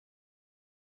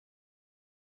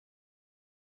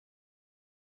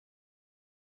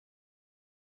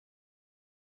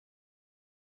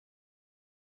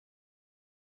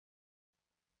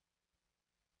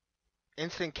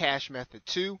Instant cash method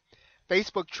 2,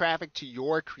 Facebook traffic to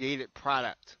your created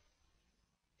product.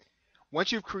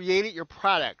 Once you've created your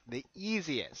product, the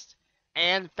easiest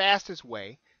and fastest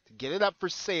way to get it up for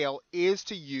sale is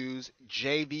to use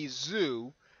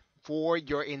JVZoo for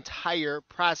your entire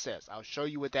process. I'll show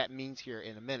you what that means here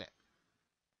in a minute.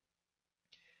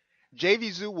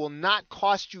 JVZoo will not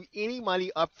cost you any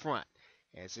money up front,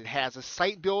 as it has a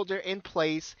site builder in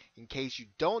place in case you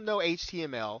don't know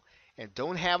HTML and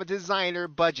don't have a designer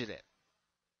budgeted.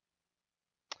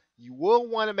 You will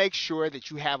want to make sure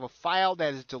that you have a file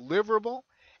that is deliverable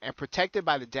and protected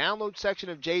by the download section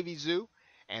of JVZoo,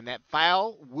 and that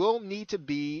file will need to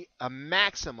be a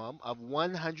maximum of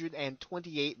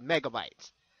 128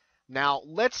 megabytes. Now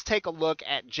let's take a look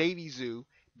at JVZoo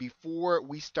before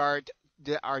we start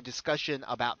our discussion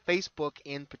about Facebook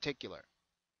in particular.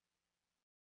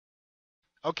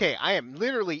 Okay, I am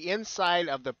literally inside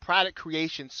of the product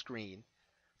creation screen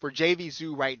for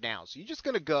JVZoo right now. So you're just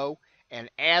going to go and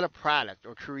add a product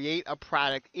or create a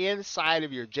product inside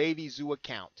of your JVZoo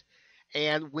account.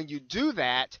 And when you do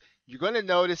that, you're going to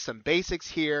notice some basics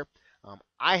here.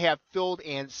 I have filled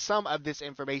in some of this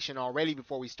information already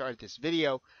before we started this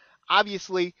video.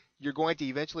 Obviously, you're going to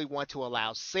eventually want to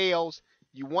allow sales.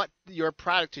 You want your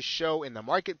product to show in the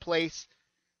marketplace,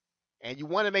 and you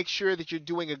want to make sure that you're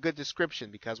doing a good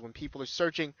description, because when people are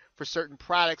searching for certain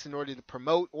products in order to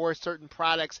promote or certain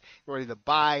products in order to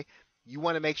buy, you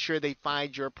want to make sure they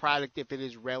find your product if it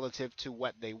is relative to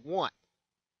what they want.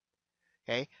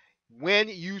 Okay? When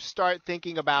you start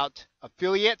thinking about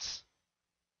affiliates,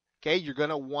 okay, you're going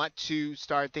to want to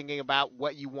start thinking about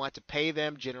what you want to pay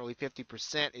them. Generally,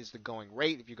 50% is the going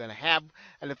rate if you're going to have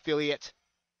an affiliate.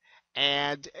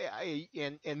 And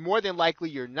more than likely,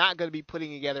 you're not going to be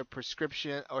putting together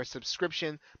prescription or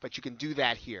subscription, but you can do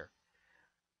that here.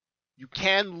 You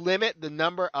can limit the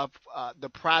number of the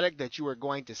product that you are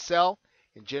going to sell.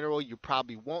 In general, you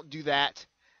probably won't do that.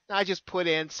 Now, I just put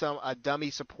in a dummy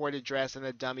support address and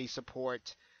a dummy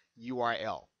support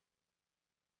URL.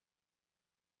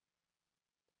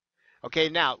 Okay,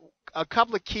 now a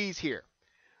couple of keys here.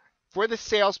 For the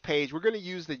sales page, we're going to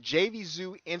use the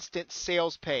JVZoo Instant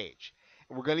Sales page.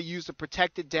 And we're going to use the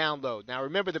protected download. Now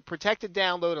remember, the protected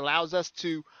download allows us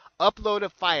to upload a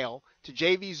file to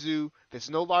JVZoo that's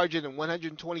no larger than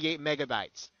 128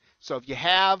 megabytes. So if you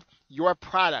have your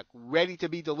product ready to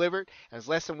be delivered and it's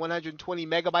less than 120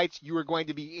 megabytes, you are going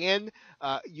to be in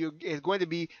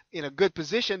a good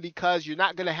position, because you're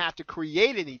not going to have to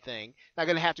create anything. Not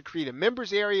going to have to create a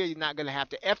members area. You're not going to have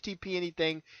to FTP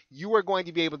anything. You are going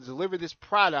to be able to deliver this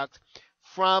product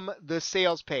from the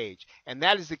sales page. And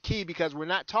that is the key, because we're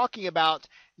not talking about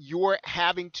your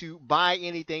having to buy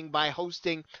anything by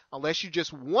hosting unless you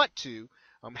just want to.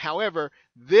 However,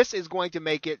 this is going to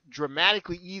make it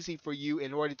dramatically easy for you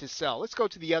in order to sell. Let's go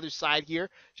to the other side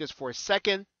here just for a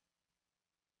second.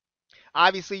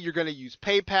 Obviously, you're going to use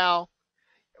PayPal.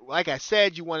 Like I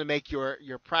said, you want to make your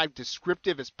product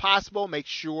descriptive as possible. Make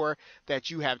sure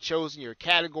that you have chosen your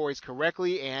categories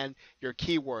correctly and your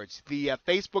keywords. The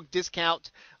Facebook discount,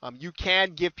 you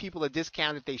can give people a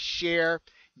discount if they share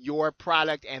your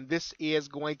product, and this is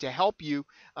going to help you.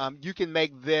 You can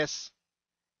make this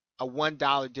a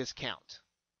 $1 discount.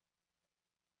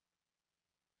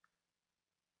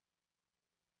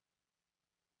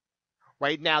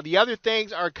 Right now, the other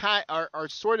things are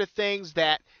sort of things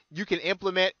that you can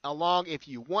implement along if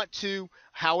you want to.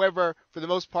 However, for the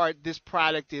most part, this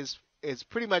product is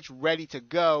pretty much ready to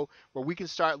go, where we can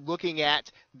start looking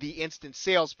at the instant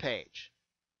sales page.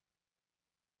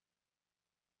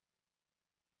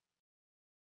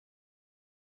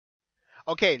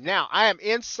 Okay, now I am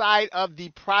inside of the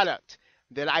product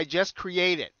that I just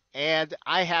created, and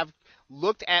I have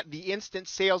looked at the instant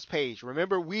sales page.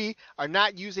 Remember, we are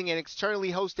not using an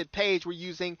externally hosted page. We're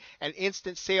using an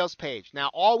instant sales page.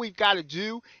 Now, all we've got to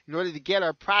do in order to get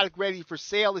our product ready for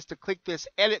sale is to click this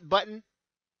edit button,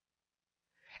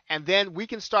 and then we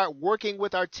can start working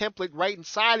with our template right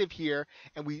inside of here.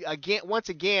 And once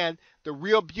again, the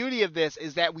real beauty of this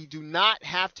is that we do not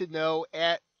have to know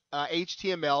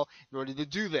HTML in order to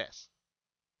do this.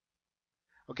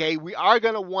 Okay, we are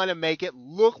going to want to make it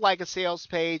look like a sales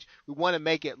page. We want to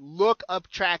make it look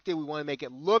attractive. We want to make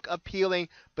it look appealing.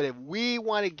 But if we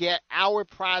want to get our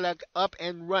product up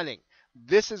and running,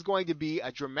 this is going to be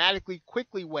a dramatically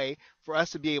quickly way for us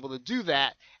to be able to do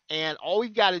that. And all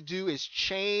we've got to do is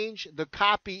change the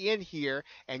copy in here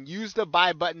and use the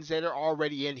buy buttons that are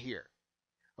already in here.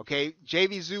 Okay,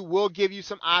 JVZoo will give you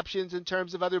some options in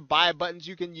terms of other buy buttons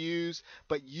you can use,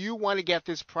 but you want to get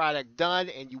this product done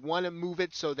and you want to move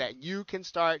it so that you can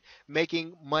start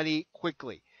making money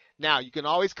quickly. Now, you can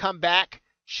always come back,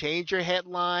 change your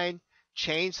headline,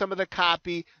 change some of the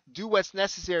copy, do what's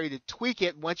necessary to tweak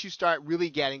it once you start really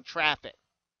getting traffic.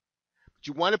 But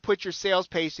you want to put your sales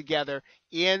page together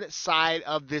inside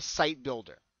of this site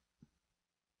builder.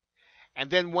 And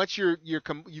then once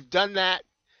you've done that,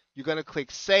 you're going to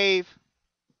click save.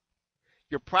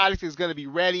 Your product is going to be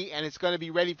ready, and it's going to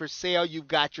be ready for sale. You've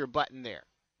got your button there.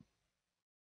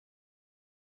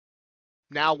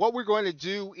 Now, what we're going to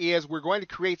do is we're going to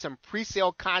create some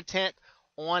pre-sale content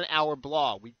on our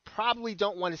blog. We probably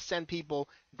don't want to send people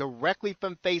directly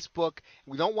from Facebook.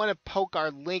 We don't want to poke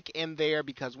our link in there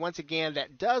because, once again,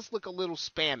 that does look a little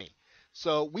spammy.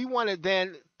 So we want to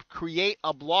then create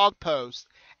a blog post.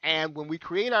 And when we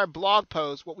create our blog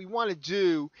post, what we want to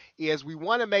do is we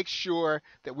want to make sure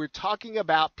that we're talking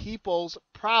about people's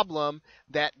problem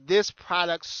that this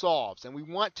product solves. And we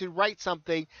want to write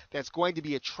something that's going to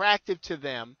be attractive to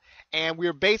them. And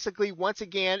we're basically, once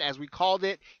again, as we called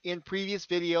it in previous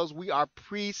videos, we are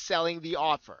pre-selling the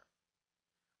offer.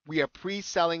 We are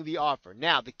pre-selling the offer.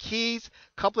 Now, the keys,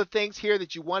 a couple of things here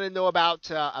that you want to know about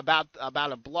a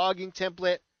blogging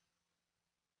template.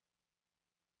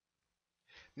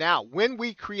 Now, when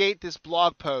we create this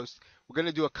blog post, we're going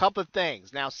to do a couple of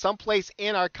things. Now, someplace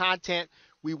in our content,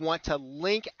 we want to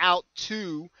link out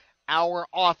to our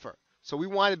offer. So we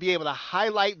want to be able to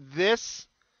highlight this,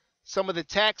 some of the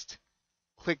text,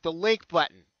 click the link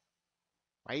button,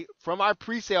 right, from our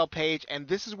pre-sale page, and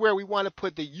this is where we want to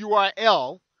put the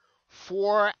URL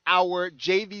for our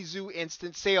JVZoo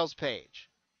instant sales page.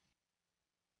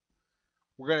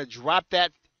 We're going to drop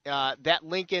that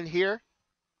link in here.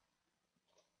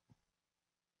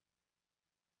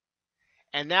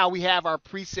 And now we have our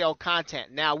pre-sale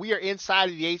content. Now we are inside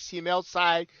of the HTML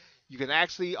side. You can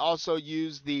actually also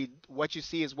use the what you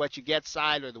see is what you get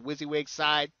side or the WYSIWYG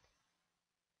side.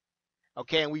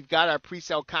 Okay, and we've got our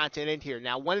pre-sale content in here.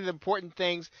 Now, one of the important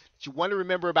things that you want to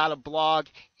remember about a blog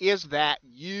is that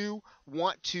you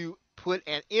want to put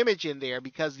an image in there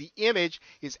because the image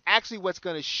is actually what's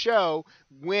going to show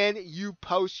when you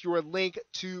post your link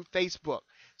to Facebook.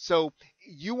 So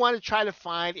you want to try to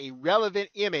find a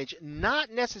relevant image, not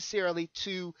necessarily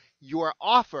to your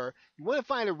offer. You want to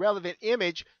find a relevant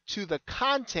image to the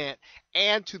content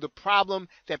and to the problem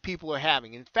that people are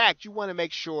having. In fact, you want to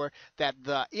make sure that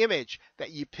the image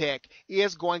that you pick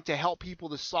is going to help people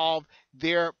to solve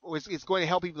it's going to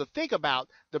help people to think about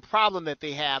the problem that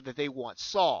they have that they want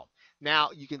solved.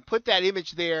 Now, you can put that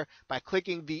image there by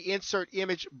clicking the Insert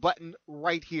Image button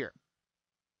right here.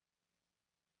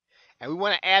 And we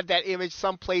want to add that image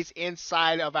someplace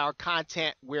inside of our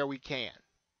content where we can.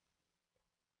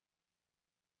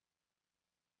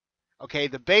 Okay,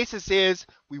 the basis is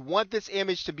we want this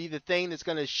image to be the thing that's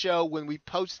going to show when we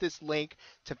post this link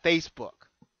to Facebook.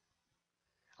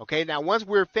 Okay, now once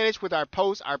we're finished with our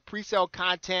post, our pre-sale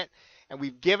content, and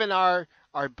we've given our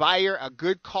buyer a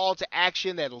good call to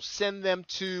action that'll send them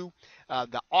to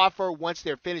the offer once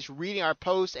they're finished reading our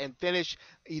post and finish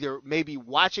either maybe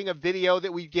watching a video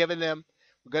that we've given them,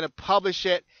 we're going to publish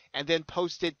it and then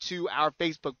post it to our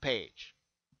Facebook page.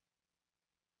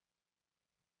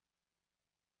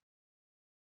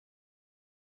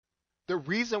 The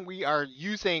reason we are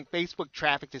using Facebook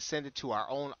traffic to send it to our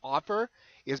own offer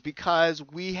is because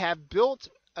we have built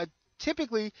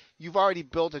typically you've already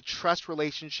built a trust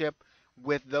relationship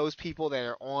with those people that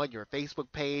are on your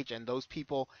Facebook page and those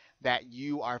people that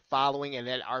you are following and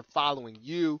that are following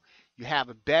you. You have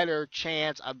a better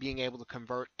chance of being able to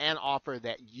convert an offer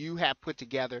that you have put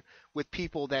together with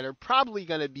people that are probably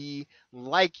going to be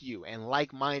like you and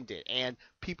like-minded and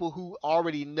people who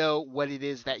already know what it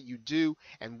is that you do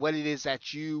and what it is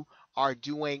that you are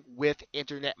doing with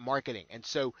internet marketing. And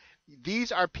so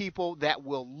these are people that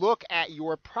will look at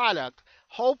your product,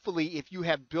 hopefully, if you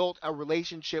have built a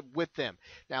relationship with them.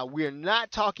 Now, we're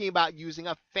not talking about using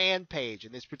a fan page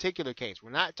in this particular case.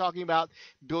 We're not talking about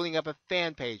building up a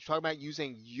fan page. We're talking about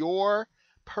using your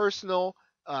personal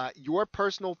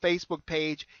Facebook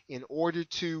page in order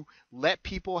to let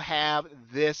people have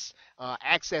this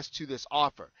access to this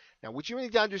offer. Now, what you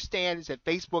need to understand is that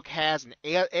Facebook has an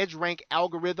EdgeRank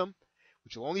algorithm,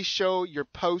 which will only show your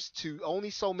post to only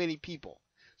so many people.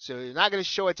 So you're not going to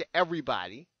show it to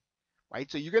everybody, right?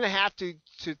 So you're going to have to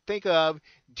think of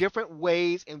different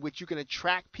ways in which you can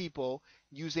attract people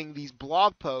using these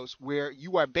blog posts where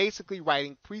you are basically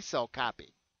writing pre-sale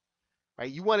copy.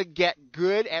 Right? You want to get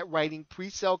good at writing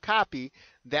pre-sale copy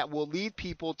that will lead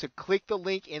people to click the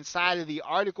link inside of the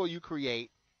article you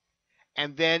create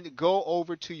and then go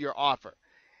over to your offer.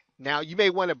 Now, you may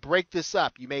want to break this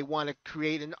up. You may want to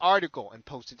create an article and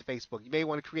post it to Facebook. You may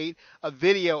want to create a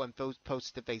video and post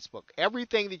it to Facebook.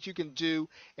 Everything that you can do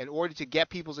in order to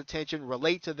get people's attention,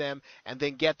 relate to them, and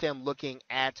then get them looking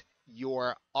at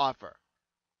your offer.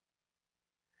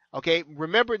 Okay,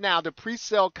 remember now the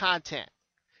pre-sale content.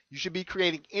 You should be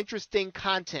creating interesting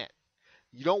content.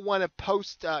 You don't want to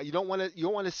post. You don't want to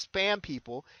spam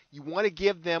people. You want to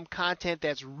give them content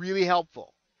that's really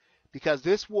helpful, because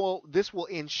this will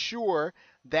ensure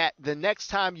that the next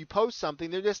time you post something,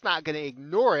 they're just not going to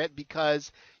ignore it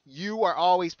because you are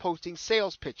always posting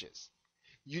sales pitches.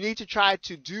 You need to try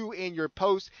to do in your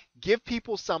post, give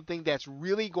people something that's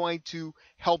really going to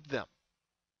help them.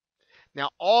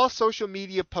 Now, all social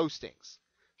media postings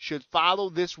should follow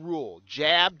this rule: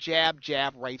 jab, jab,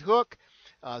 jab, right hook.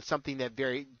 Something that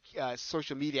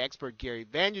social media expert Gary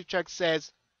Vaynerchuk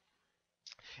says.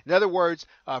 In other words,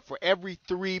 for every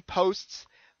 4 posts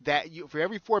that you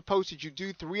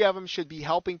do, 3 of them should be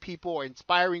helping people or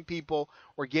inspiring people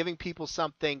or giving people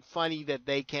something funny that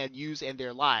they can use in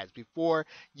their lives before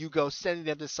you go sending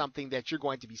them to something that you're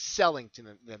going to be selling to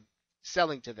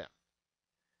them.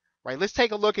 Right? Let's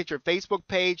take a look at your Facebook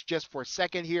page just for a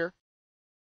second here.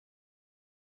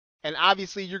 And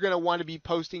obviously, you're going to want to be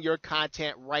posting your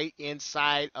content right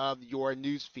inside of your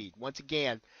newsfeed. Once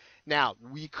again, now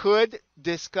we could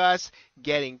discuss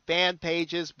getting fan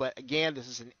pages, but again, this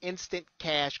is an instant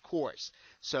cash course,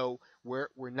 so we're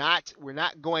not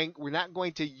going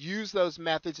to use those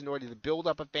methods in order to build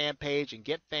up a fan page and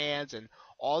get fans and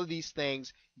all of these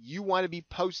things. You want to be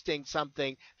posting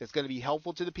something that's going to be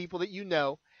helpful to the people that you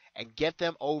know and get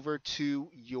them over to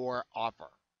your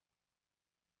offer.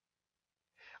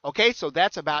 Okay, so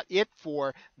that's about it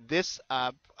for this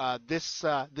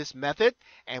method.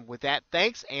 And with that,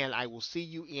 thanks, and I will see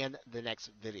you in the next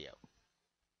video.